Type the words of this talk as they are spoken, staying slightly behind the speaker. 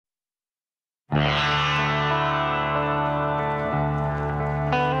The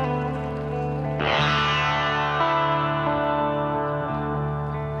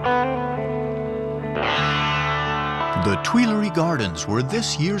Tuileries Gardens were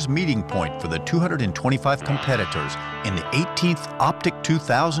this year's meeting point for the 225 competitors in the 18th Optic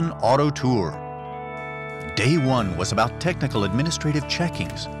 2000 Auto Tour. Day one was about technical administrative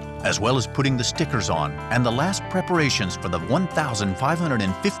checkings, as well as putting the stickers on and the last preparations for the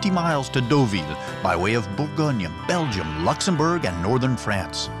 1,550 miles to Deauville by way of Bourgogne, Belgium, Luxembourg, and northern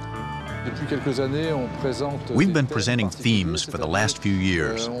France. We've been presenting themes for the last few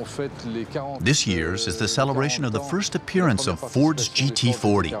years. This year's is the celebration of the first appearance of Ford's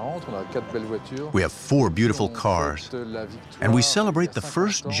GT40. We have 4 beautiful cars, and we celebrate the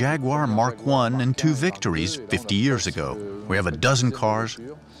first Jaguar Mark I and II victories 50 years ago. We have a dozen cars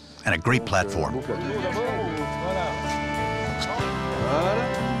and a great platform.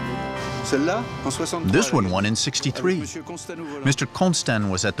 This one won in '63. Mr.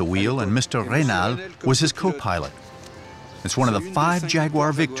 Constant was at the wheel and Mr. Reynal was his co-pilot. It's one of the 5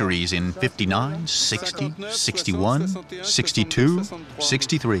 Jaguar victories in 59, 60, 61, 62,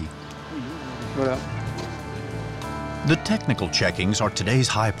 63. The technical checkings are today's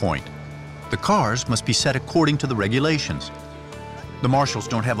high point. The cars must be set according to the regulations. The marshals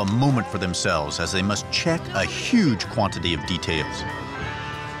don't have a moment for themselves as they must check a huge quantity of details.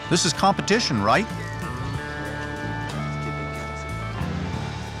 This is competition, right?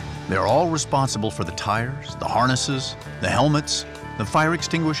 They're all responsible for the tires, the harnesses, the helmets, the fire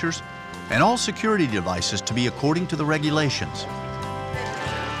extinguishers, and all security devices to be according to the regulations.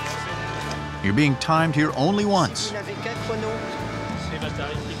 You're being timed here only once.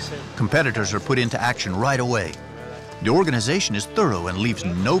 Competitors are put into action right away. The organization is thorough and leaves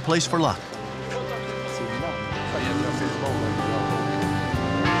no place for luck.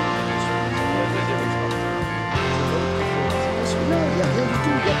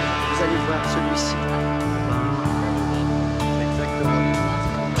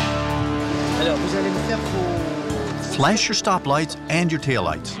 Flash your stoplights and your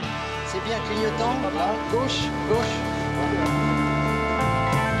taillights.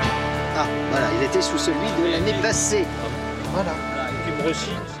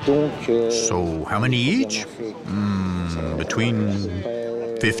 So how many each? Between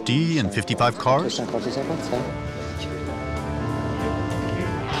 50 and 55 cars?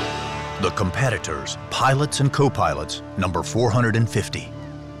 The competitors, pilots and co-pilots, number 450.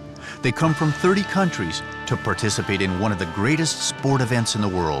 They come from 30 countries to participate in one of the greatest sport events in the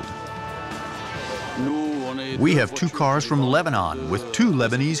world. We have 2 cars from Lebanon with 2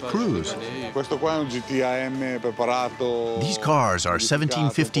 Lebanese crews. These cars are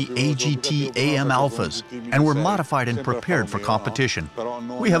 1750 AGT AM Alphas and were modified and prepared for competition.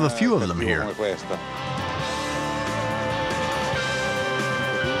 We have a few of them here.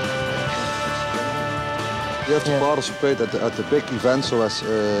 You have to participate at the big events, so as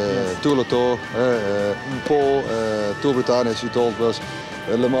Tour Auto, Pole, Tour Britannia, as you told us,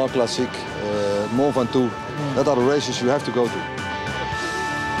 Le Mans Classic, Mont Ventoux. That are the races you have to go to.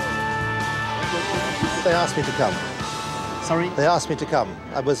 They asked me to come. Sorry? They asked me to come.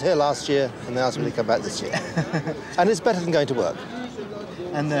 I was here last year, and they asked me to come back this year. And it's better than going to work.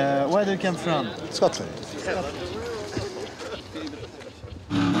 And where do you come from? Scotland.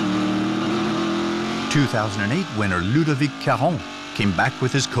 2008 winner Ludovic Caron came back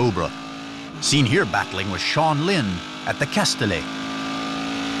with his Cobra. Seen here battling with Sean Lynn at the Castellet.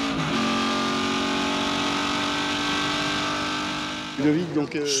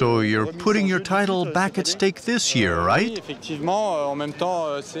 So you're putting your title back at stake this year, right?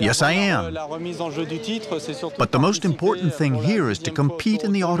 Yes, I am. But the most important thing here is to compete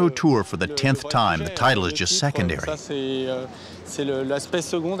in the Auto Tour for the 10th time. The title is just secondary. Is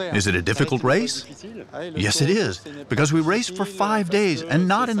it a difficult race? Yes, it is, because we race for 5 days and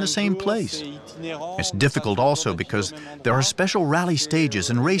not in the same place. It's difficult also because there are special rally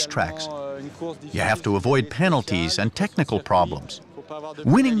stages and racetracks. You have to avoid penalties and technical problems.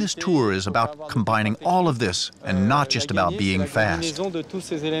 Winning this tour is about combining all of this and not just about being fast.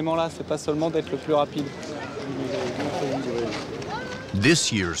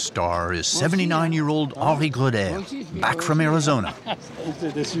 This year's star is 79-year-old Henri Greder, back from Arizona.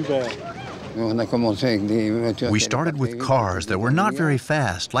 We started with cars that were not very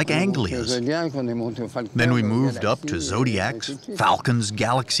fast, like Anglias. Then we moved up to Zodiacs, Falcons,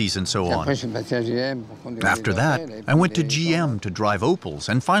 Galaxies, and so on. After that, I went to GM to drive Opels,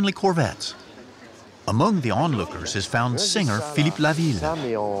 and finally Corvettes. Among the onlookers is found singer Philippe Laville.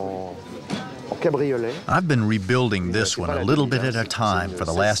 I've been rebuilding this one a little bit at a time for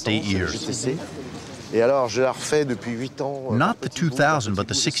the last 8 years. Not the 2000, but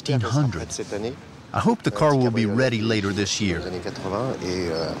the 1600. I hope the car will be ready later this year.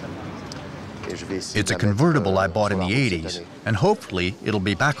 It's a convertible I bought in the 80s, and hopefully it'll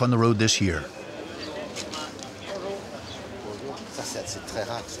be back on the road this year.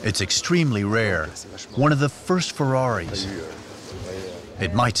 It's extremely rare, one of the first Ferraris.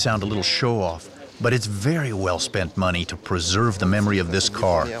 It might sound a little show-off, but it's very well spent money to preserve the memory of this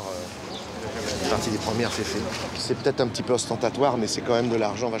car.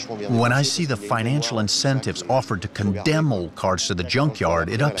 When I see the financial incentives offered to condemn old cars to the junkyard,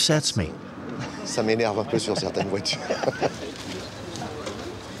 it upsets me.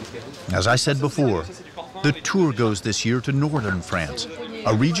 As I said before, the Tour goes this year to northern France,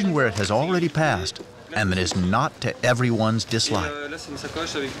 a region where it has already passed and that is not to everyone's dislike.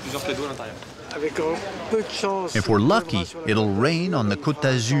 If we're lucky, it'll rain on the Côte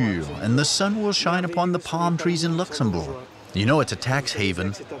d'Azur and the sun will shine upon the palm trees in Luxembourg. You know it's a tax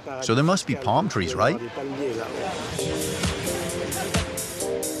haven, so there must be palm trees, right?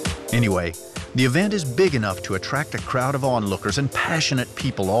 Anyway, the event is big enough to attract a crowd of onlookers and passionate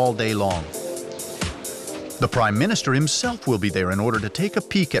people all day long. The Prime Minister himself will be there in order to take a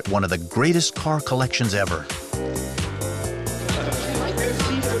peek at one of the greatest car collections ever.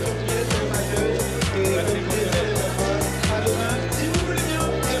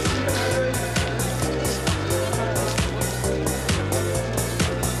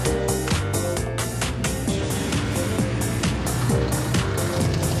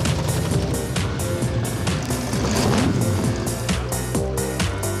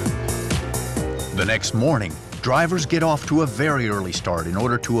 The next morning, drivers get off to a very early start in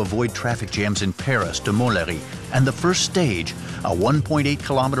order to avoid traffic jams in Paris to Tuileries, and the first stage, a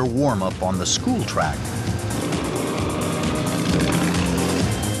 1.8-kilometer warm-up on the school track.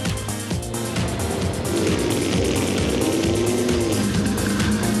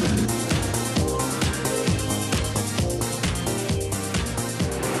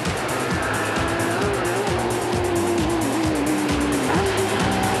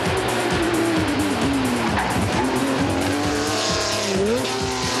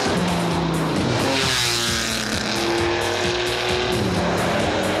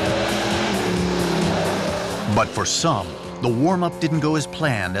 But for some, the warm-up didn't go as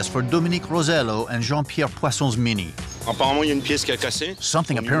planned, as for Dominique Rosello and Jean-Pierre Poisson's Mini.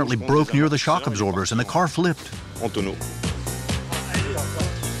 Something apparently broke near the shock absorbers and the car flipped.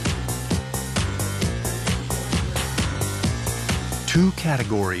 Two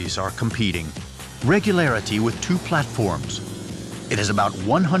categories are competing. Regularity with 2 platforms. It is about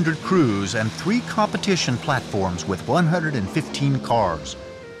 100 crews and 3 competition platforms with 115 cars.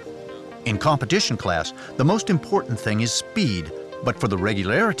 In competition class, the most important thing is speed, but for the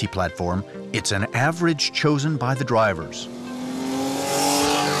regularity platform, it's an average chosen by the drivers.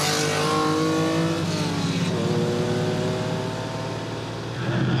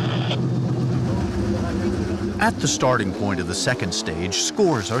 At the starting point of the second stage,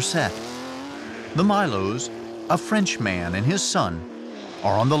 scores are set. The Milos, a French man and his son,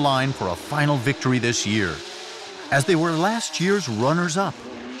 are on the line for a final victory this year, as they were last year's runners-up.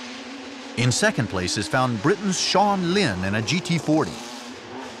 In second place is found Britain's Sean Lynn in a GT40.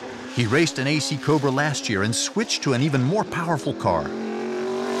 He raced an AC Cobra last year and switched to an even more powerful car.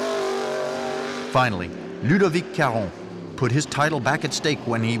 Finally, Ludovic Caron put his title back at stake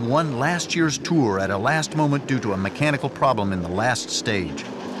when he won last year's Tour at a last moment due to a mechanical problem in the last stage.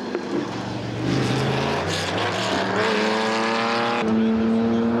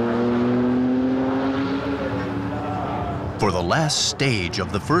 For the last stage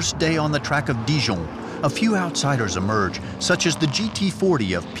of the first day on the track of Dijon, a few outsiders emerge, such as the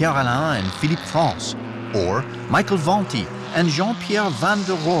GT40 of Pierre-Alain and Philippe France, or Michael Vanti and Jean-Pierre Van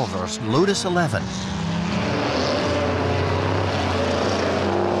der Rover's Lotus 11.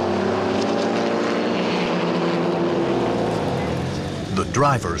 The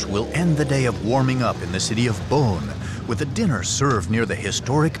drivers will end the day of warming up in the city of Beaune with a dinner served near the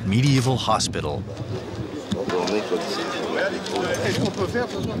historic medieval hospital. Est-ce qu'on peut faire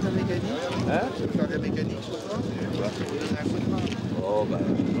ce soir de la mécanique? Hein? On peut faire de la mécanique ce soir? Oh, bah,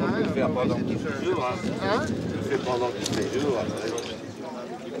 on peut le faire pendant tous les jours. Hein? On le fait pendant tous les jours.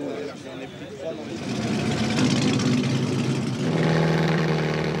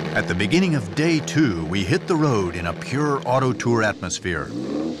 At the beginning of day 2, we hit the road in a pure auto tour atmosphere.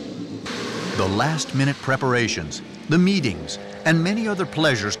 The last-minute preparations, the meetings, and many other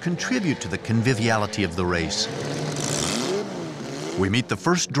pleasures contribute to the conviviality of the race. We meet the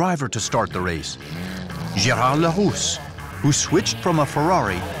first driver to start the race, Gérard Larousse, who switched from a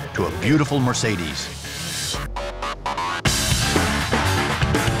Ferrari to a beautiful Mercedes.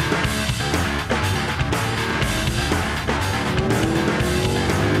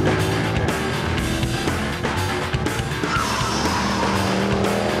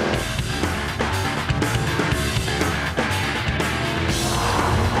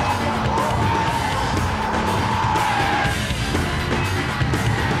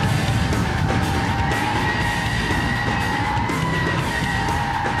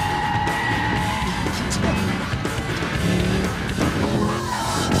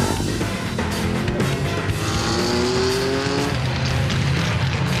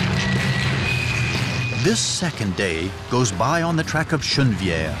 This second day goes by on the track of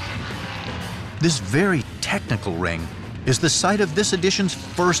Chenevière. This very technical ring is the site of this edition's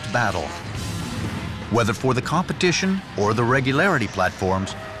first battle. Whether for the competition or the regularity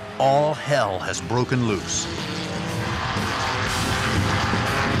platforms, all hell has broken loose.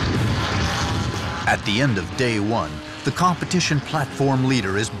 At the end of day one, the competition platform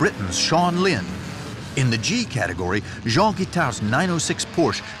leader is Britain's Sean Lynn. In the G category, Jean Guittard's 906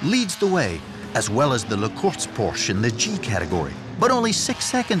 Porsche leads the way, as well as the Le Courts Porsche in the G category, but only 6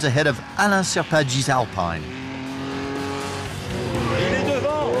 seconds ahead of Alain Serpaggi's Alpine.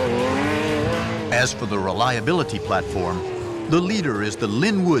 As for the reliability platform, the leader is the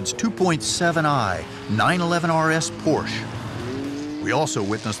Linwood's 2.7i 911 RS Porsche. We also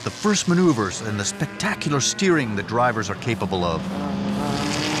witnessed the first maneuvers and the spectacular steering the drivers are capable of.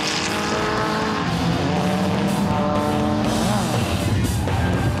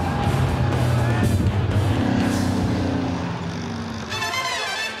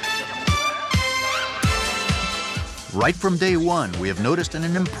 Right from day one, we have noticed an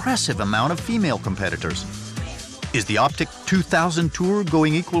impressive amount of female competitors. Is the Optic 2000 Tour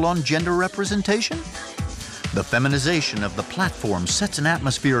going equal on gender representation? The feminization of the platform sets an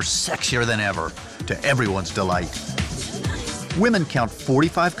atmosphere sexier than ever, to everyone's delight. Women count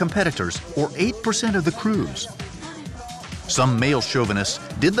 45 competitors, or 8% of the crews. Some male chauvinists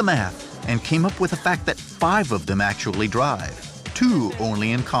did the math and came up with the fact that 5 of them actually drive, 2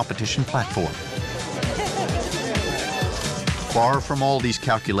 only in competition platform. Far from all these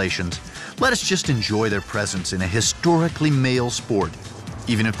calculations, let us just enjoy their presence in a historically male sport,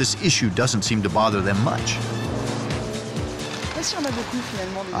 even if this issue doesn't seem to bother them much.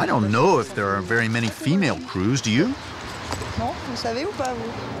 I don't know if there are very many female crews, do you?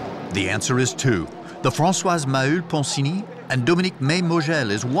 The answer is 2. The Françoise Mahul-Poncini and Dominique May-Mogel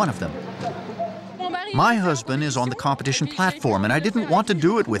is one of them. My husband is on the competition platform, and I didn't want to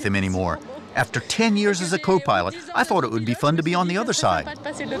do it with him anymore. After 10 years as a co-pilot, I thought it would be fun to be on the other side.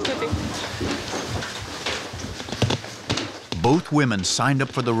 Both women signed up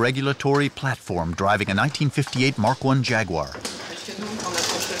for the regulatory platform, driving a 1958 Mark I Jaguar.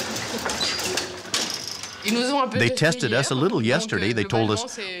 They tested us a little yesterday. They told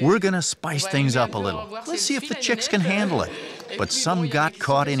us, we're going to spice things up a little. Let's see if the chicks can handle it. But some got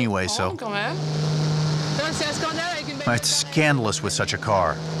caught anyway, so... It's scandalous with such a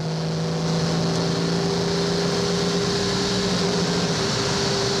car.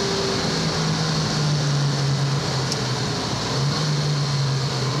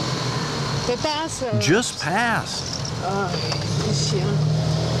 Just pass.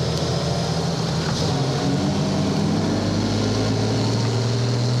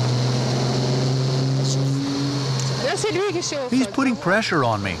 He's putting pressure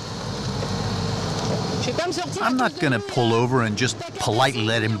on me. I'm not going to pull over and just politely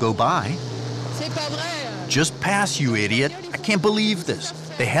let him go by. Just pass, you idiot. I can't believe this.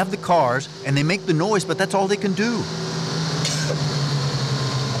 They have the cars and they make the noise, but that's all they can do.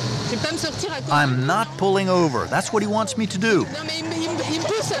 I'm not pulling over. That's what he wants me to do.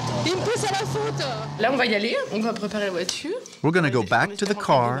 We're going to go back to the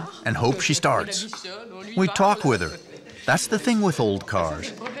car and hope she starts. We talk with her. That's the thing with old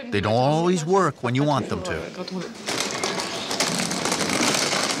cars. They don't always work when you want them to.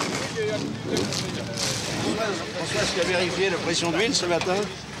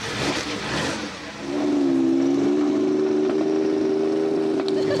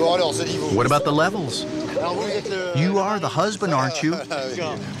 What about the levels? You are the husband, aren't you?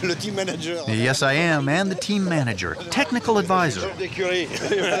 Yes, I am, and the team manager, technical advisor.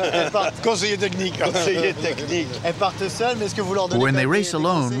 When they race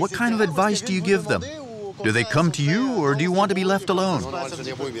alone, what kind of advice do you give them? Do they come to you, or do you want to be left alone?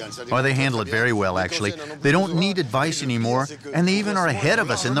 Oh, they handle it very well, actually. They don't need advice anymore, and they even are ahead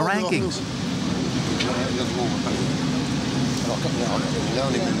of us in the rankings. Là,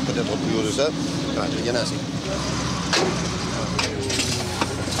 on est peut-être plus haut de ça. Voilà, il y en a assez.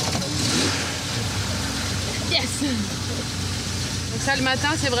 Yes! Donc ça, le matin,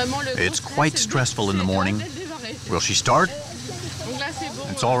 c'est vraiment le It's quite stressful in the morning. Will she start? Donc là, c'est bon.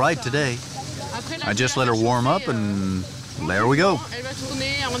 It's all right today. Après, là, I just let her warm up and there we go. Elle va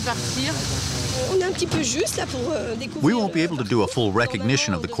tourner avant de partir. On est un petit peu juste là pour découvrir. We won't be able to do a full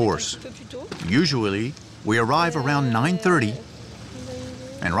recognition of the course. Usually, we arrive around 9:30.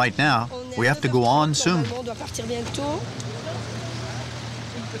 And right now, we have to go on soon. On doit partir bientôt.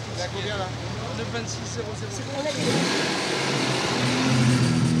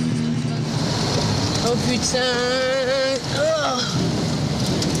 Oh putain! Oh.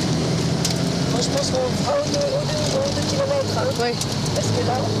 Moi, je pense qu'on fera au 2 kilomètres. Hein. Ouais. Parce que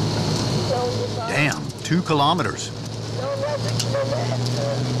là, on est pas. Damn, 2 kilometers. Là, on est à 2 kilomètres.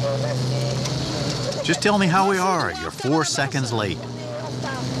 On a fait... Just tell me how we are. You're 4 seconds late.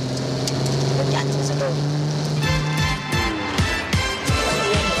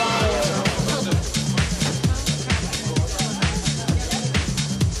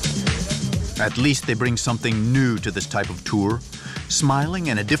 At least they bring something new to this type of tour, smiling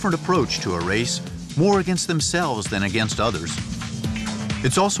and a different approach to a race, more against themselves than against others.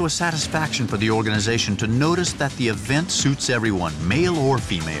 It's also a satisfaction for the organization to notice that the event suits everyone, male or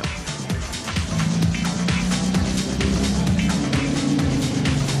female.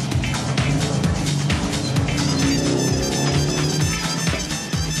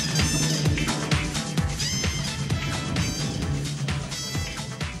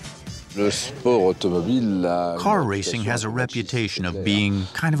 Car racing has a reputation of being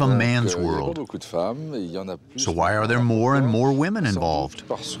kind of a man's world. So why are there more and more women involved?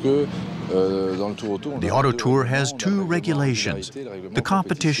 The Auto Tour has 2 regulations, the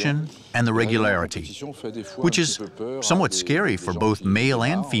competition and the regularity, which is somewhat scary for both male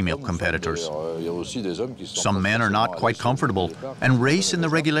and female competitors. Some men are not quite comfortable and race in the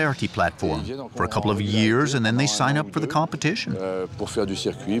regularity platform for a couple of years and then they sign up for the competition.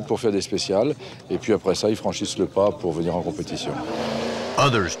 Et puis après ça, ils franchissent le pas pour venir en compétition.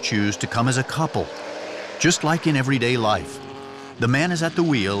 Others choose to come as a couple, just like in everyday life. The man is at the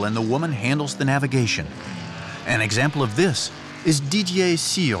wheel and the woman handles the navigation. An example of this is Didier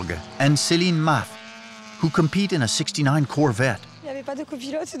Sirgue and Céline Maff, who compete in a '69 Corvette.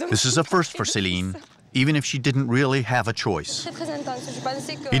 This is a first for Céline, even if she didn't really have a choice.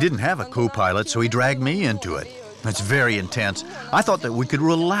 He didn't have a co-pilot, so he dragged me into it. It's very intense. I thought that we could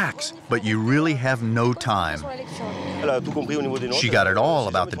relax, but you really have no time. She got it all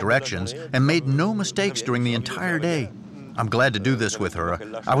about the directions and made no mistakes during the entire day. I'm glad to do this with her.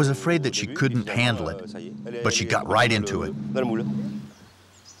 I was afraid that she couldn't handle it, but she got right into it.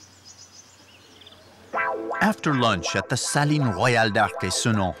 After lunch at the Saline Royale d'Arc et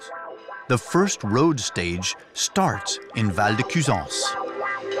Senons, the first road stage starts in Val de Cuisance.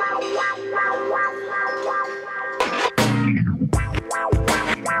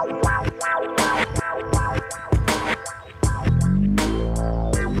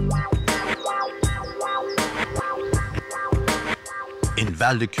 In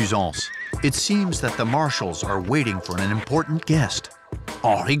Val de Cuisance, it seems that the marshals are waiting for an important guest,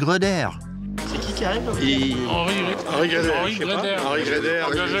 Henri Gredère. C'est qui arrive? Henri Gredère. Henri Gredère.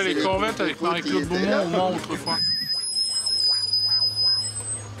 Engageait les Corvettes avec Marie-Claude Beaumont au Mans autrefois.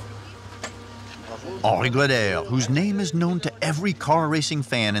 Henri Gredère, whose name is known to every car racing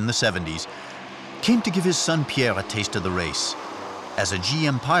fan in the 70s, came to give his son Pierre a taste of the race. As a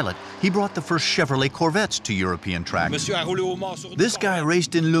GM pilot, he brought the first Chevrolet Corvettes to European track. This guy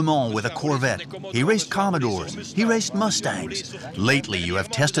raced in Le Mans with a Corvette. He raced Commodores. He raced Mustangs. Lately, you have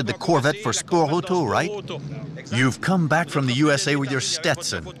tested the Corvette for Sport Auto, right? You've come back from the USA with your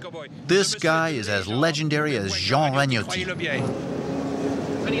Stetson. This guy is as legendary as Jean Ragnotti.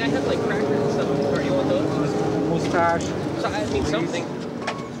 Honey, I have like crackers and stuff. Are you want those? Mustache. So I mean something.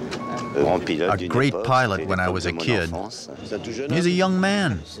 A great pilot when I was a kid. He's a young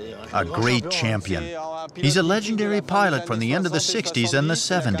man, a great champion. He's a legendary pilot from the end of the 60s and the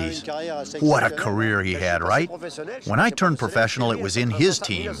 70s. What a career he had, right? When I turned professional, it was in his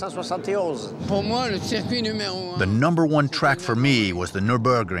team. The #1 track for me was the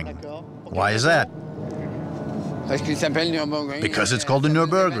Nürburgring. Why is that? Because it's called the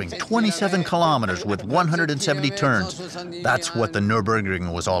Nürburgring, 27 kilometers with 170 turns. That's what the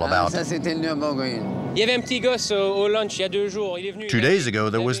Nürburgring was all about. 2 days ago,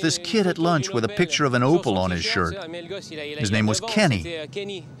 there was this kid at lunch with a picture of an Opel on his shirt. His name was Kenny.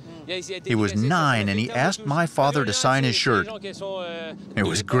 He was 9 and he asked my father to sign his shirt. It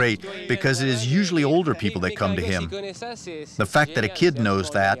was great because it is usually older people that come to him. The fact that a kid knows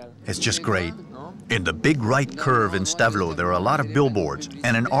that is just great. In the big right curve in Stavelot, there are a lot of billboards,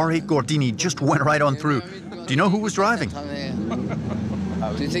 and an R8 Gordini just went right on through. Do you know who was driving?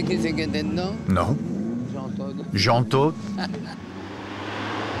 No. Jean-Todt?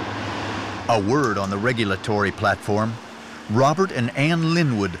 A word on the regulatory platform. Robert and Anne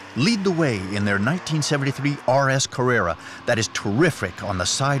Linwood lead the way in their 1973 RS Carrera that is terrific on the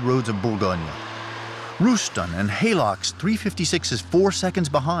side roads of Bourgogne. Roustan and Haylock's 356 is 4 seconds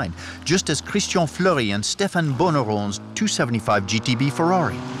behind, just as Christian Fleury and Stéphane Bonneron's 275 GTB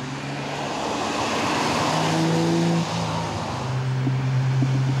Ferrari.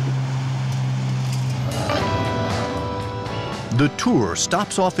 The tour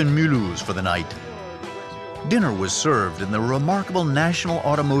stops off in Mulhouse for the night. Dinner was served in the remarkable National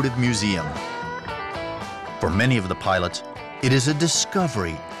Automotive Museum. For many of the pilots, it is a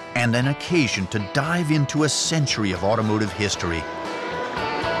discovery and an occasion to dive into a century of automotive history.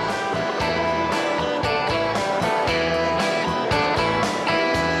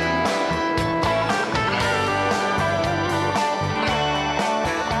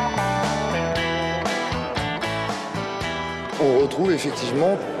 On retrouve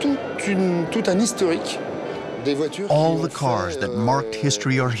effectivement tout un historique des voitures. All the cars that marked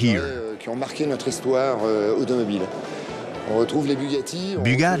history are here. Qui ont marqué notre histoire automobile. On retrouve les Bugatti.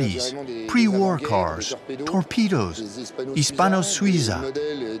 Bugattis, pre-war cars, torpedoes,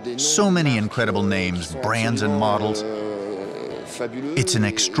 Hispano-Suiza. So many incredible names, brands and models. It's an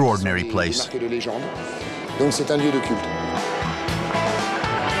extraordinary place. Donc c'est un lieu de culte.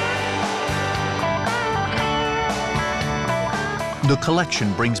 The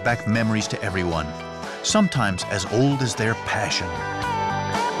collection brings back memories to everyone, sometimes as old as their passion.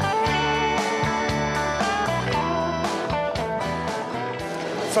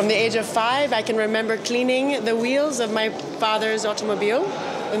 From the age of 5, I can remember cleaning the wheels of my father's automobile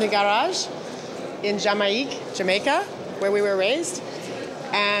in the garage in Jamaica, where we were raised.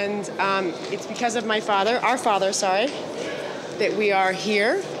 And it's because of my father, our father, sorry, that we are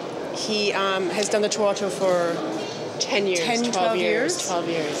here. He has done the Tour Auto for 10 years, 12 years. 12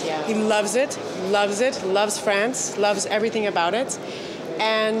 years, yeah. He loves it, loves France, loves everything about it.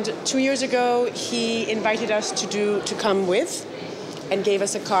 And 2 years ago, he invited us to come with and gave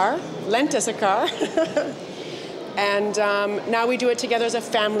us a car, lent us a car. And now we do it together as a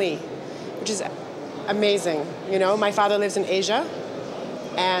family, which is amazing. You know, my father lives in Asia.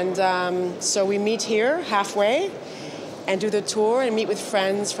 And so we meet here halfway and do the tour and meet with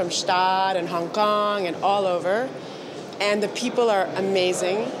friends from Stade and Hong Kong and all over. And the people are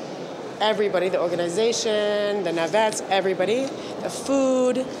amazing. Everybody, the organization, the navettes, everybody. The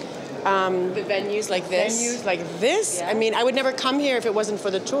food. The venues like this. Venues like this. Yeah. I mean, I would never come here if it wasn't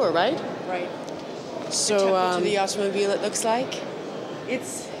for the tour, right? Right. So to the automobile, it looks like.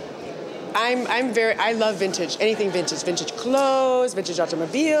 I love vintage. Anything vintage. Vintage clothes, vintage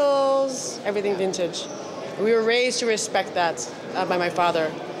automobiles, everything vintage. We were raised to respect that by my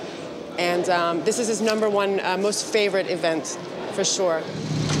father. And this is his #1 most favorite event, for sure.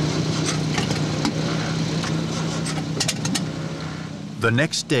 The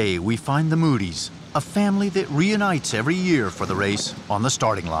next day, we find the Moody's, a family that reunites every year for the race on the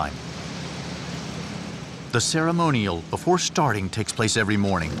starting line. The ceremonial before starting takes place every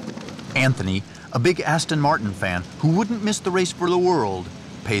morning. Anthony, a big Aston Martin fan who wouldn't miss the race for the world,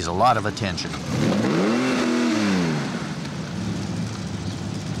 pays a lot of attention.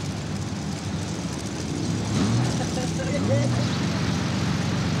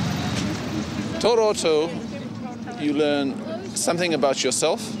 Tour Auto, you learn something about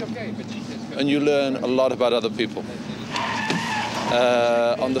yourself and you learn a lot about other people.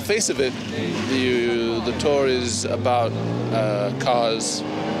 On the face of it, the tour is about cars,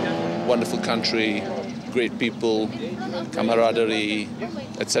 wonderful country, great people, camaraderie,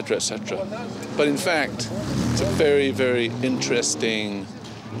 etc., etc. But in fact, it's a very, very interesting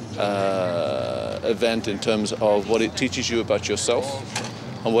event in terms of what it teaches you about yourself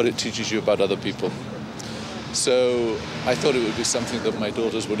and what it teaches you about other people. So I thought it would be something that my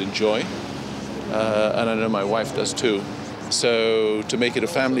daughters would enjoy, and I know my wife does too. So to make it a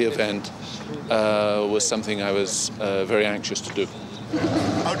family event was something I was very anxious to do.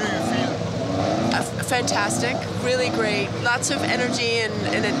 How do you feel? Fantastic, really great. Lots of energy and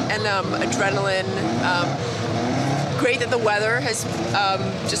adrenaline. Great that the weather has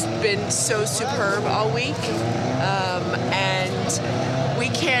just been so superb all week. And we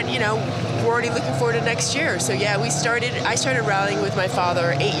can't, already looking forward to next year. So yeah, I started rallying with my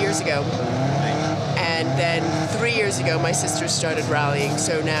father 8 years ago. And then 3 years ago, my sisters started rallying.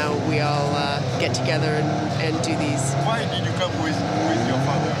 So now we all get together and do these. Why did you come with your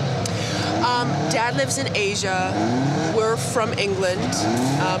father? Dad lives in Asia. We're from England,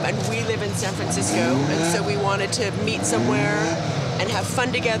 and we live in San Francisco. And so we wanted to meet somewhere and have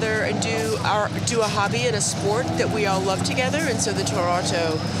fun together and do a hobby and a sport that we all love together. And so the Tour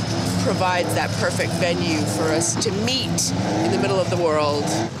Auto provides that perfect venue for us to meet in the middle of the world.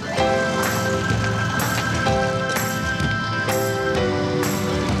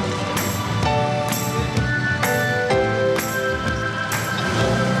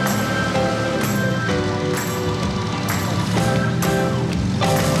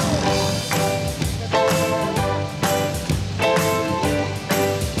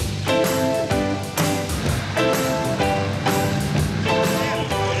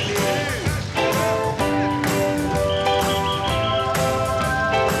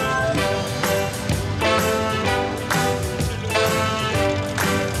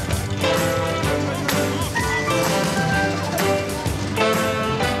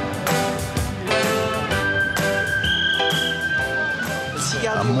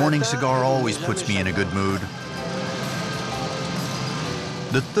 A morning cigar always puts me in a good mood.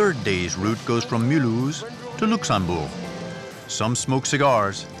 The third day's route goes from Mulhouse to Luxembourg. Some smoke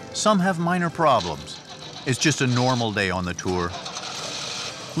cigars, some have minor problems. It's just a normal day on the tour.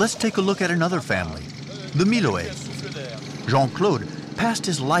 Let's take a look at another family, the Milhoais. Jean-Claude passed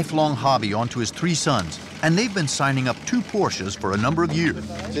his lifelong hobby on to his 3 sons, and they've been signing up 2 Porsches for a number of years.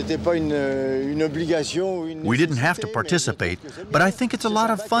 We didn't have to participate, but I think it's a lot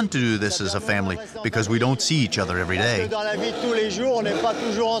of fun to do this as a family because we don't see each other every day.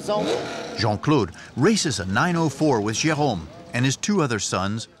 Jean-Claude races a 904 with Jérôme and his 2 other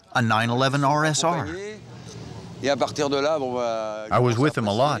sons, a 911 RSR. I was with him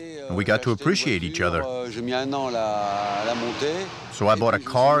a lot, and we got to appreciate each other. So I bought a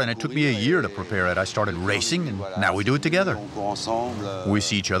car, and it took me a year to prepare it. I started racing, and now we do it together. We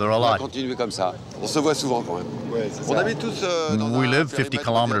see each other a lot. We live 50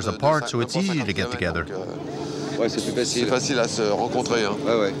 kilometers apart, so it's easy to get together.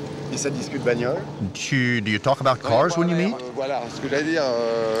 Do you talk about cars when you meet?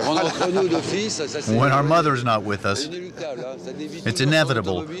 When our mother's not with us, it's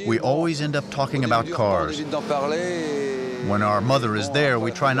inevitable. We always end up talking about cars. When our mother is there,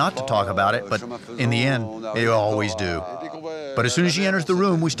 we try not to talk about it, but in the end, we always do. But as soon as she enters the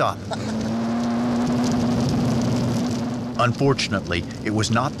room, we stop. Unfortunately, it was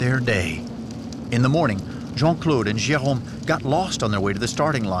not their day. In the morning, Jean-Claude and Jérôme got lost on their way to the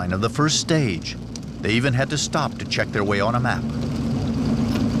starting line of the first stage. They even had to stop to check their way on a map.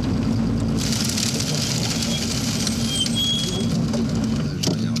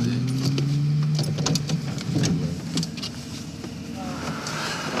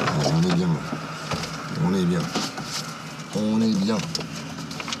 On est bien.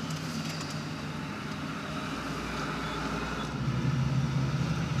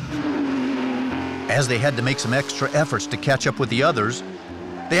 As they had to make some extra efforts to catch up with the others,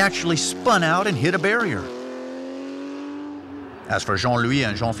 they actually spun out and hit a barrier. As for Jean-Louis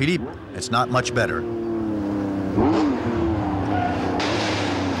and Jean-Philippe, it's not much better.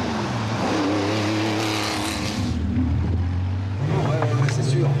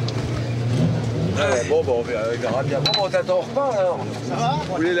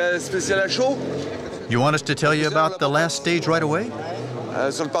 You want us to tell you about the last stage right away?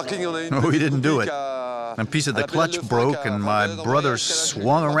 We didn't do it. A piece of the clutch broke and my brother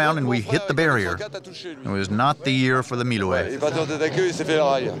swung around and we hit the barrier. It was not the year for the Milhoais.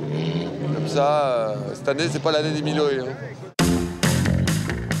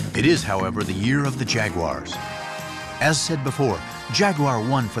 It is, however, the year of the Jaguars. As said before, Jaguar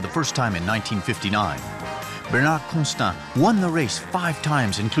won for the first time in 1959. Bernard Constant won the race 5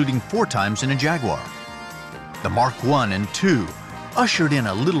 times, including 4 times in a Jaguar. The Mark I and II ushered in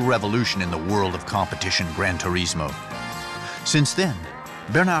a little revolution in the world of competition Gran Turismo. Since then,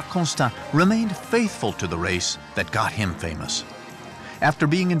 Bernard Constant remained faithful to the race that got him famous. After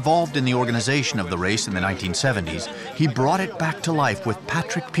being involved in the organization of the race in the 1970s, he brought it back to life with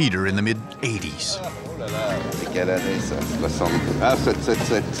Patrick Peter in the mid-80s.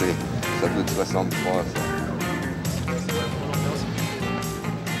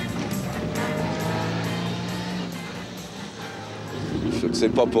 I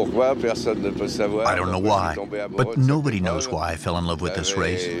don't know why, but nobody knows why I fell in love with this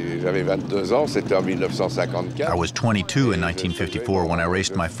race. I was 22 in 1954 when I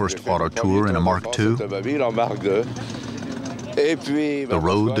raced my first auto tour in a Mark II. The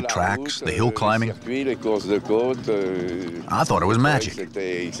road, the tracks, the hill climbing. I thought it was magic.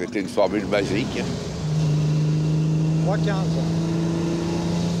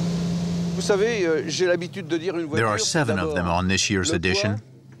 There are 7 of them on this year's edition.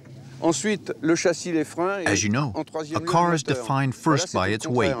 As you know, a car is defined first by its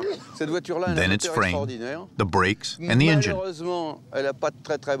weight, then its frame, the brakes, and the engine.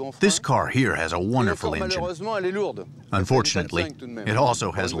 This car here has a wonderful engine. Unfortunately, it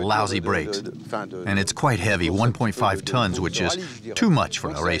also has lousy brakes, and it's quite heavy, 1.5 tons, which is too much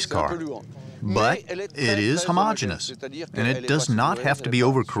for a race car. But it is homogeneous, and it does not have to be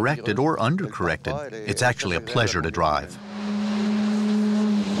overcorrected or undercorrected. It's actually a pleasure to drive.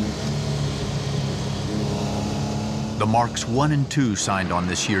 The Marks 1 and 2 signed on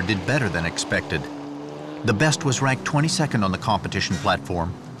this year did better than expected. The best was ranked 22nd on the competition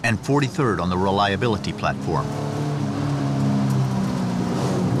platform and 43rd on the reliability platform.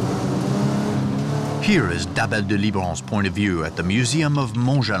 Here is Dabel de Libran's point of view at the Museum of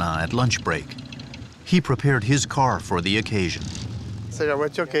Montjalin at lunch break. He prepared his car for the occasion. It's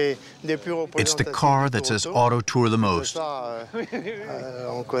the car that says Auto Tour the most.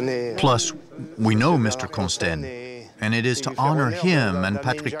 Plus, we know Mr. Constant, and it is to honor him and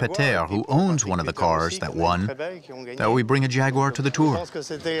Patrick Peter, who owns one of the cars that won, that we bring a Jaguar to the Tour.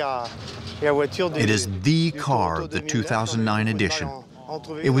 It is the car of the 2009 edition.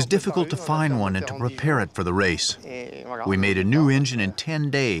 It was difficult to find one and to prepare it for the race. We made a new engine in 10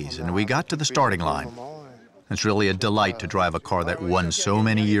 days, and we got to the starting line. It's really a delight to drive a car that won so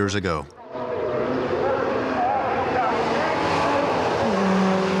many years ago.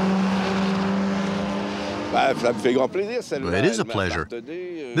 It is a pleasure.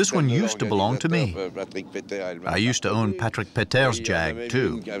 This one used to belong to me. I used to own Patrick Peter's Jag,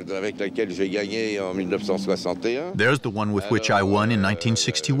 too. There's the one with which I won in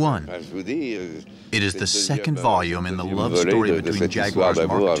 1961. It is the second volume in the love story between Jaguar's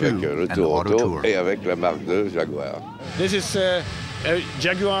Mark II and the Auto Tour. This is a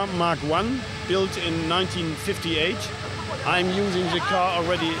Jaguar Mark I, built in 1958. I'm using the car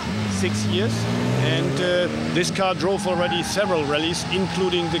already 6 years, and this car drove already several rallies,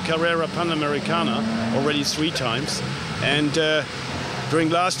 including the Carrera Panamericana, already 3 times. And during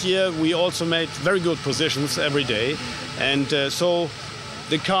last year, we also made very good positions every day, and so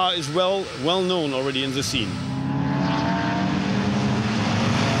the car is well known already in the scene.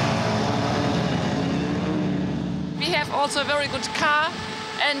 We have also a very good car,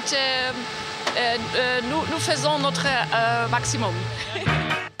 and nous faisons notre maximum.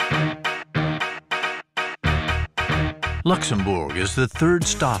 Luxembourg is the 3rd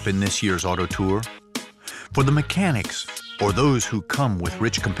stop in this year's Auto Tour. For the mechanics, or those who come with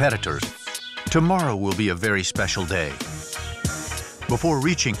rich competitors, tomorrow will be a very special day. Before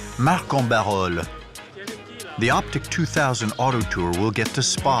reaching Marc-en-Barœul, the Optic 2000 Auto Tour will get to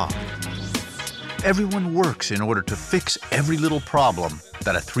Spa. Everyone works in order to fix every little problem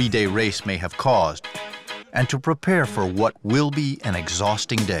that a 3-day race may have caused, and to prepare for what will be an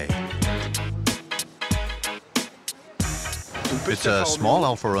exhausting day. It's a small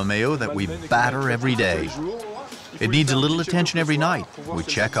Alfa Romeo that we batter every day. It needs a little attention every night. We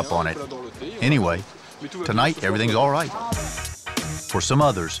check up on it. Anyway, tonight everything's all right. For some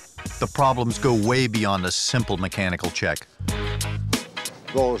others, the problems go way beyond a simple mechanical check.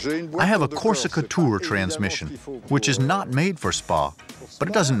 I have a Corsica Tour transmission, which is not made for Spa, but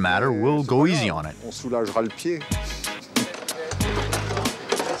it doesn't matter, we'll go easy on it.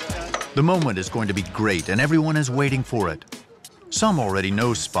 The moment is going to be great, and everyone is waiting for it. Some already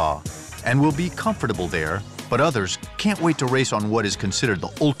know Spa, and will be comfortable there, but others can't wait to race on what is considered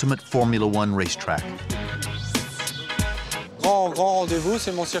the ultimate Formula One racetrack.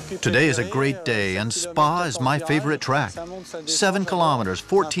 Today is a great day, and Spa is my favorite track. 7 kilometers,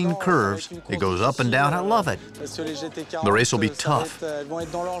 14 curves. It goes up and down. I love it. The race will be tough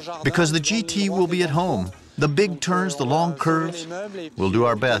because the GT will be at home. The big turns, the long curves. We'll do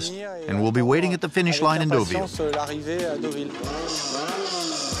our best, and we'll be waiting at the finish line in Deauville.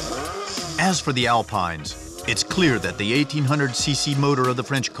 As for the Alpines, it's clear that the 1800cc motor of the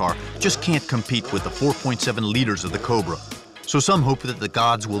French car just can't compete with the 4.7 liters of the Cobra. So some hope that the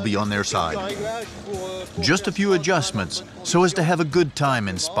gods will be on their side. Just a few adjustments so as to have a good time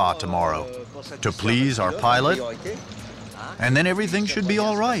in Spa tomorrow, to please our pilot, and then everything should be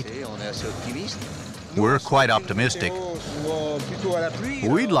all right. We're quite optimistic,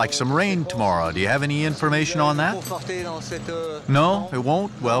 We'd like some rain tomorrow. Do you have any information on that? No, it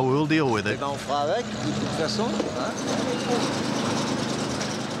won't? Well, we'll deal with it.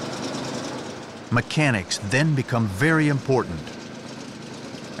 Mechanics then become very important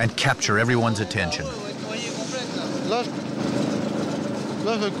and capture everyone's attention.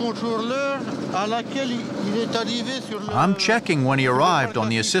 I'm checking when he arrived on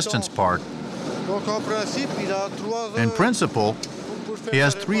the assistance part. In principle, he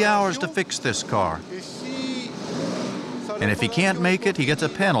has 3 hours to fix this car. And if he can't make it, he gets a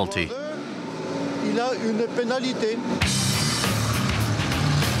penalty.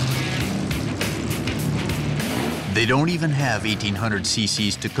 They don't even have 1800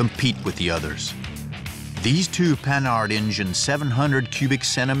 cc's to compete with the others. These two Panhard engine 700 cubic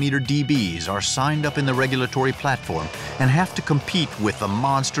centimeter DBs are signed up in the regulatory platform and have to compete with the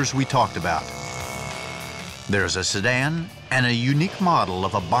monsters we talked about. There's a sedan and a unique model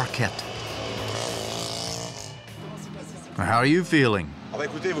of a barquette. How are you feeling?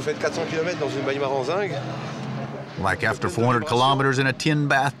 Écoutez, vous faites 400 km dans une baignoire en zinc. Like after 400 kilometers in a tin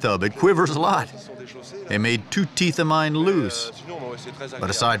bathtub, it quivers a lot. They made 2 teeth of mine loose. But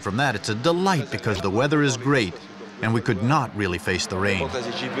aside from that, it's a delight because the weather is great and we could not really face the rain.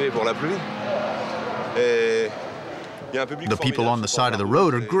 The people on the side of the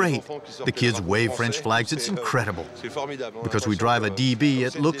road are great. The kids wave French flags. It's incredible. Because we drive a DB,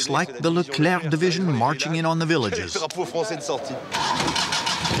 it looks like the Leclerc division marching in on the villages.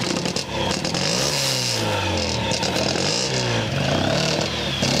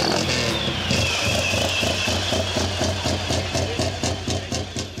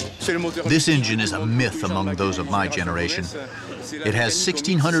 This engine is a myth among those of my generation. It has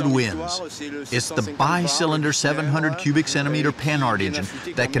 1,600 wins. It's the bi-cylinder 700 cubic centimeter Panhard engine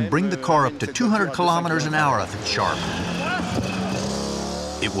that can bring the car up to 200 kilometers an hour if it's sharp.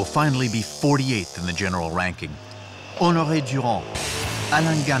 It will finally be 48th in the general ranking. Honoré Durand,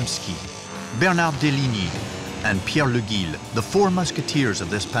 Alain Gamsky, Bernard Deligny, and Pierre Le Guil, the 4 musketeers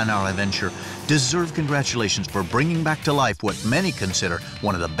of this Panhard adventure, deserve congratulations for bringing back to life what many consider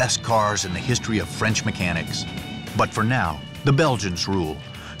one of the best cars in the history of French mechanics. But for now, the Belgians rule.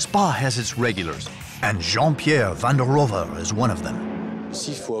 Spa has its regulars, and Jean-Pierre van der Rohe is one of them.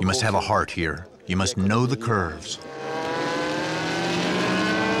 You must have a heart here. You must know the curves.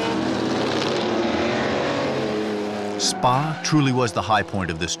 Spa truly was the high point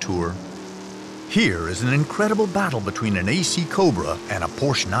of this tour. Here is an incredible battle between an AC Cobra and a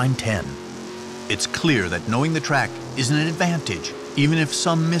Porsche 910. It's clear that knowing the track is an advantage, even if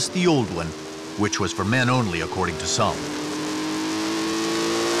some miss the old one, which was for men only, according to some.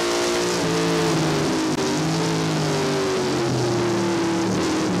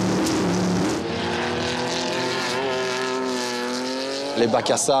 Les bacs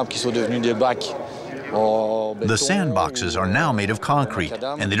à sable qui sont devenus des bacs. The sandboxes are now made of concrete,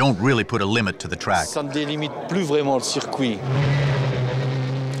 and they don't really put a limit to the track. Ça ne délimite plus vraiment le circuit.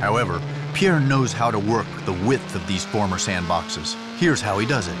 However, Pierre knows how to work the width of these former sandboxes. Here's how he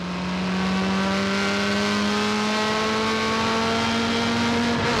does it.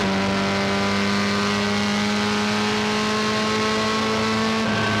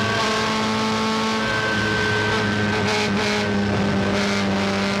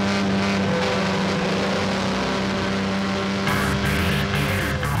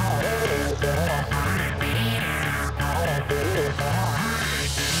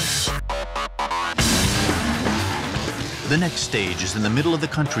 The next stage is in the middle of the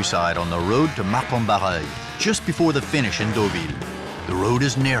countryside on the road to Marcombareil, just before the finish in Deauville. The road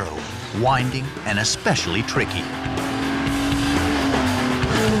is narrow, winding, and especially tricky.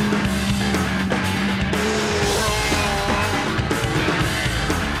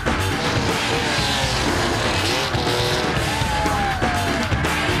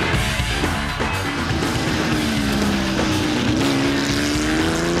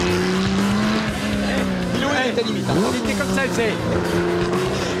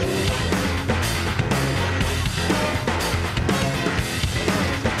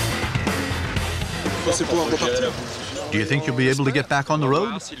 Do you think you'll be able to get back on the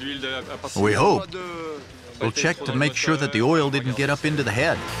road? We hope. We'll check to make sure that the oil didn't get up into the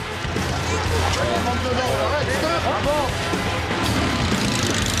head.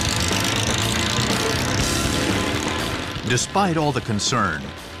 Despite all the concern,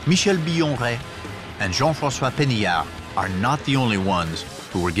 Michel Billonret and Jean-François Penillard are not the only ones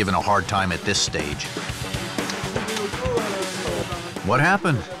who were given a hard time at this stage. What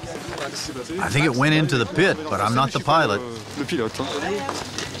I think it went into the pit, but I'm not the pilot.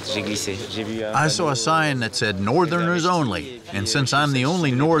 I saw a sign that said Northerners only, and since I'm the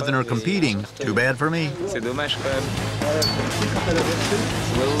only Northerner competing, too bad for me.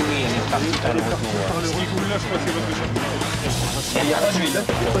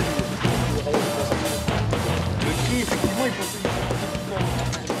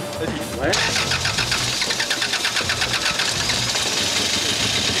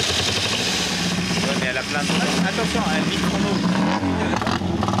 Attention, un micro-chrono.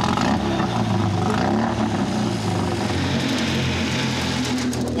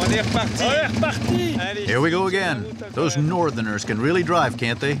 On est reparti. Here we go again. Those Northerners can really drive,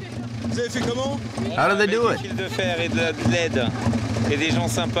 can't they? How do they do it?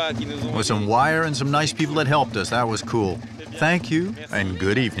 With some wire and some nice people that helped us. That was cool. Thank you, and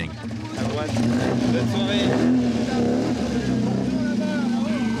good evening.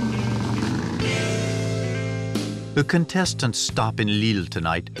 The contestants stop in Lille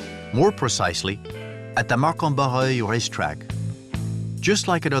tonight, more precisely, at the Marc-en-Barreuil racetrack. Just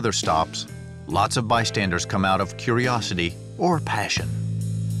like at other stops, lots of bystanders come out of curiosity or passion.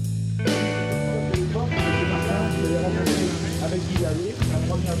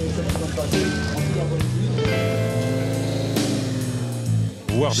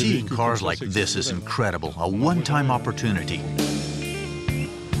 Seeing cars like this is incredible, a one-time opportunity.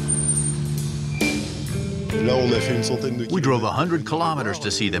 We drove 100 kilometers to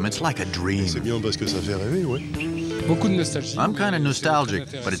see them. It's like a dream. I'm kind of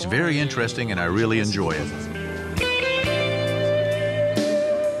nostalgic, but it's very interesting and I really enjoy it.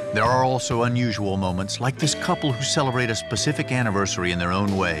 There are also unusual moments, like this couple who celebrate a specific anniversary in their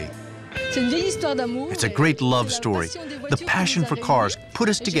own way. It's a great love story. The passion for cars put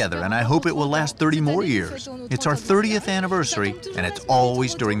us together, and I hope it will last 30 more years. It's our 30th anniversary, and it's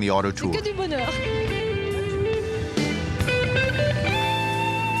always during the auto tour.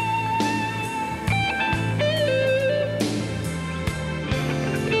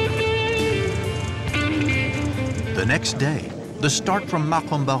 The next day, the start from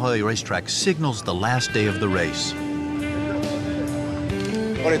Marc-en-Barreuil racetrack signals the last day of the race.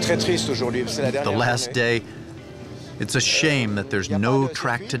 The last day, it's a shame that there's no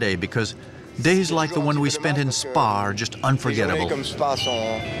track today because days like the one we spent in Spa are just unforgettable.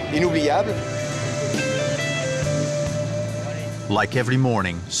 Like every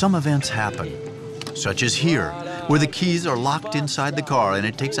morning, some events happen, such as here, where the keys are locked inside the car and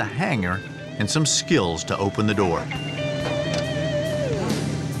it takes a hanger and some skills to open the door.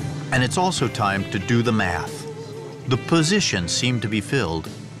 And it's also time to do the math. The positions seem to be filled.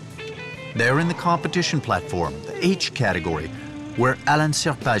 They're in the competition platform, the H category, where Alain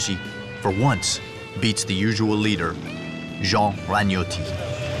Serpaggi, for once, beats the usual leader, Jean Ragnotti.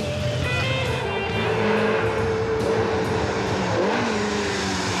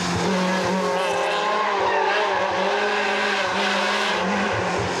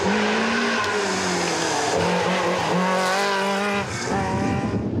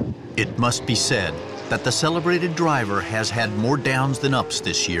 It must be said that the celebrated driver has had more downs than ups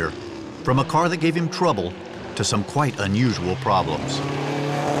this year, from a car that gave him trouble to some quite unusual problems.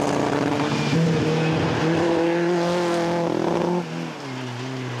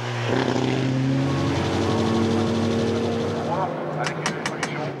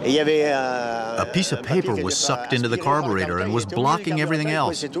 A piece of paper was sucked into the carburetor and was blocking everything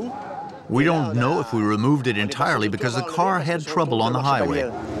else. We don't know if we removed it entirely because the car had trouble on the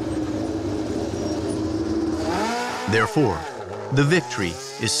highway. Therefore, the victory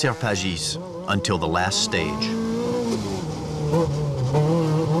is Serpaggi's until the last stage.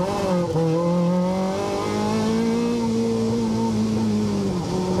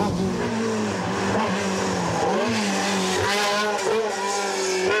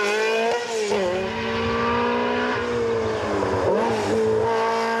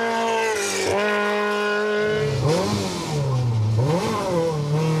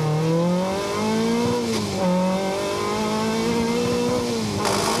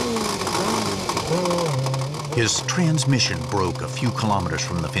 His transmission broke a few kilometers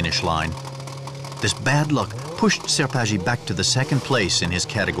from the finish line. This bad luck pushed Serpaggi back to the second place in his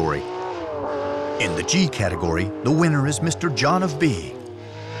category. In the G category, the winner is Mr. John of B.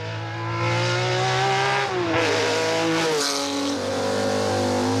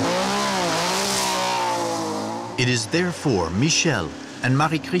 It is therefore Michel and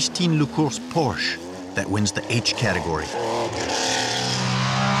Marie-Christine Lecour's Porsche that wins the H category.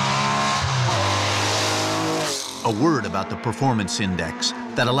 A word about the performance index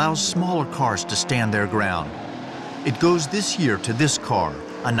that allows smaller cars to stand their ground. It goes this year to this car,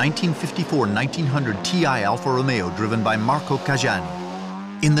 a 1954-1900 Ti Alfa Romeo driven by Marco Caggiani.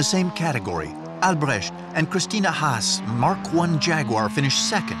 In the same category, Albrecht and Christina Haas Mark I Jaguar finished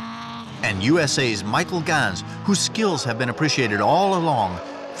second, and USA's Michael Gans, whose skills have been appreciated all along,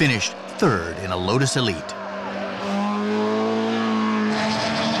 finished third in a Lotus Elite.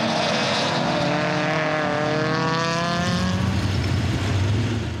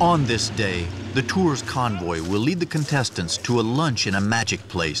 On this day, the Tour's convoy will lead the contestants to a lunch in a magic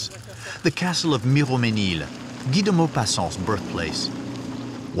place, the castle of Miromesnil, Guy de Maupassant's birthplace.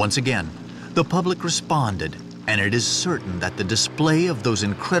 Once again, the public responded, and it is certain that the display of those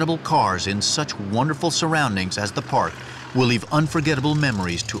incredible cars in such wonderful surroundings as the park will leave unforgettable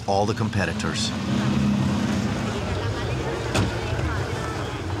memories to all the competitors.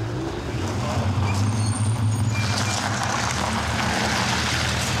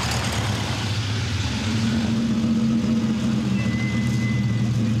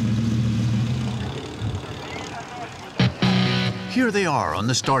 Here they are on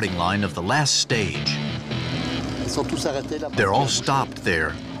the starting line of the last stage. They're all stopped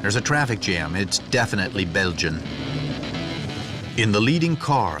there. There's a traffic jam. It's definitely Belgian. In the leading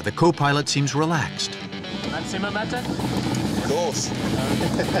car, the co-pilot seems relaxed. Of course.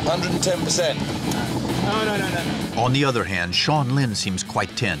 110%. No. On the other hand, Sean Lynn seems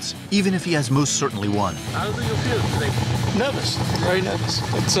quite tense, even if he has most certainly won. How do you feel today? Nervous, very nervous.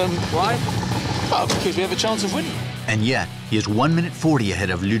 It's, why? Oh, because we have a chance of winning. And yet, he is 1 minute 40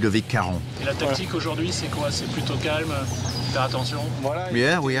 ahead of Ludovic Caron. Et la tactique aujourd'hui, c'est quoi? C'est plutôt calme, faire attention.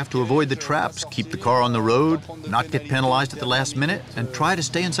 Yeah, we have to avoid the traps, keep the car on the road, not get penalized at the last minute, and try to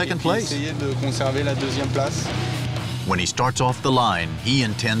stay in second place. Essayer de conserver la deuxième place. When he starts off the line, he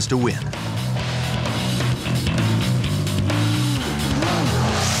intends to win.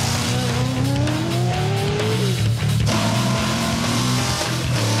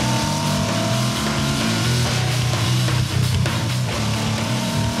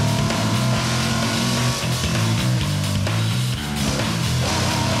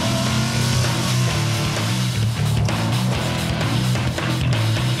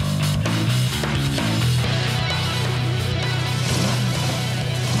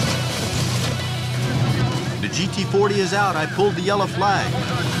 GT40 is out. I pulled the yellow flag.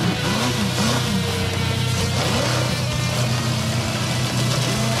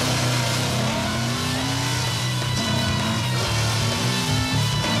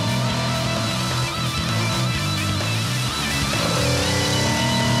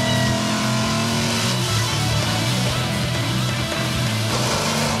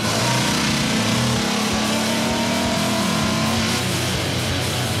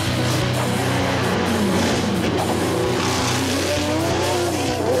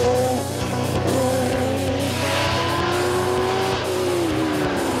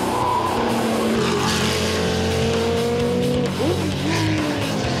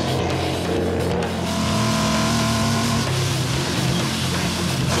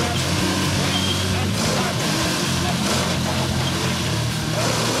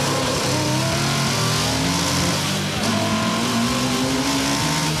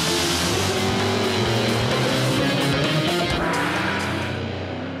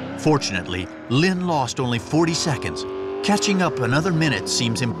 Fortunately, Lynn lost only 40 seconds. Catching up another minute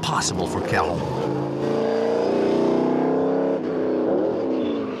seems impossible for Caron.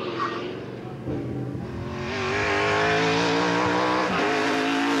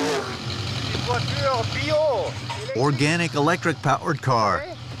 Organic electric-powered car.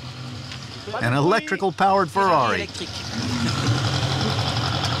 An electrical-powered Ferrari.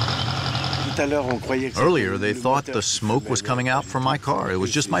 Earlier, they thought the smoke was coming out from my car. It was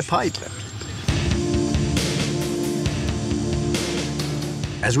just my pipe.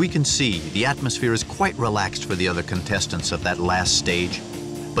 As we can see, the atmosphere is quite relaxed for the other contestants of that last stage.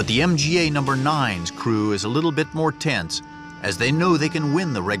 But the MGA number 9's crew is a little bit more tense, as they know they can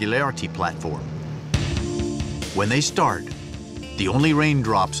win the regularity platform. When they start, the only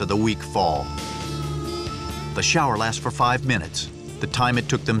raindrops of the week fall. The shower lasts for 5 minutes, the time it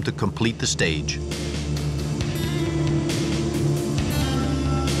took them to complete the stage.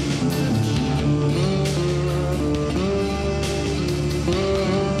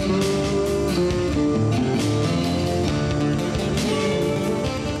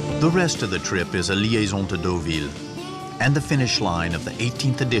 The rest of the trip is a liaison to Deauville and the finish line of the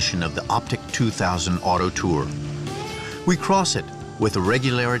 18th edition of the Optic 2000 Auto Tour. We cross it with the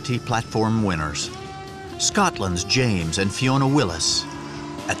regularity platform winners, Scotland's James and Fiona Willis.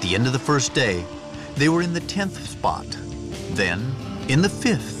 At the end of the first day, they were in the 10th spot, then in the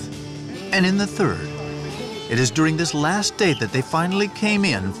 5th, and in the 3rd. It is during this last day that they finally came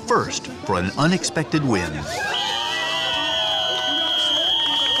in first for an unexpected win.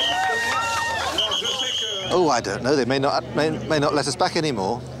 Oh, I don't know. They may not let us back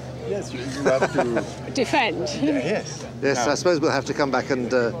anymore. Yes, you have to defend. Yes. Yes, I suppose we'll have to come back and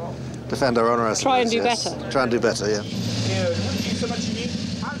defend our honour. Try and do better. Try and do better, yeah.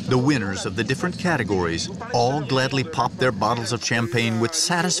 The winners of the different categories all gladly popped their bottles of champagne with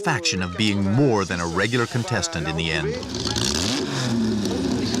satisfaction of being more than a regular contestant in the end.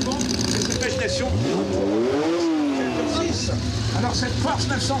 Alors cette Porsche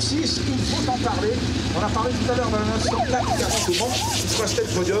 906, il faut en parler. On a parlé tout à l'heure d'un 904 qui avance au Mans, une 3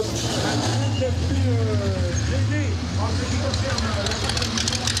 têtes podium. Le plus gêné en ce qui concerne.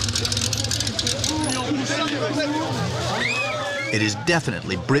 It is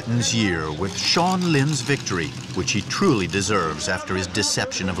definitely Britain's year with Sean Lynn's victory, which he truly deserves after his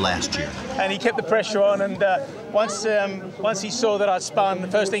deception of last year. And he kept the pressure on, and once he saw that I'd spun, the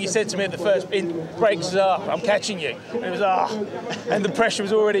first thing he said to me at the first brakes was, I'm catching you. And it was, and the pressure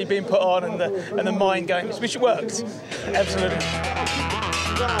was already being put on, and the mind going, which worked. Absolutely.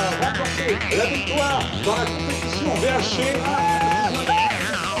 La victoire dans la compétition VHC.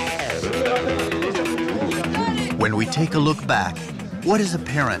 When we take a look back, what is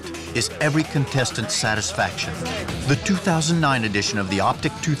apparent is every contestant's satisfaction. The 2009 edition of the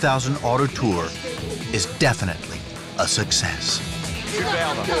Optic 2000 Auto Tour is definitely a success.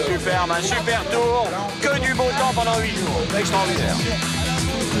 Superbe, un super tour, que du beau temps pendant 8 jours, extraordinaire.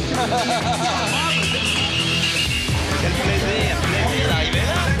 Quel plaisir d'arriver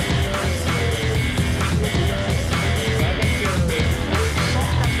là.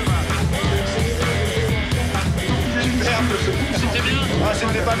 C'était bien. Ah,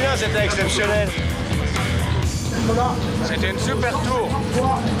 c'était pas bien, c'était exceptionnel. C'était une super tour.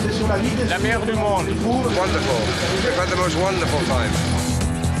 La meilleure du monde. Wonderful. We've had the most wonderful time.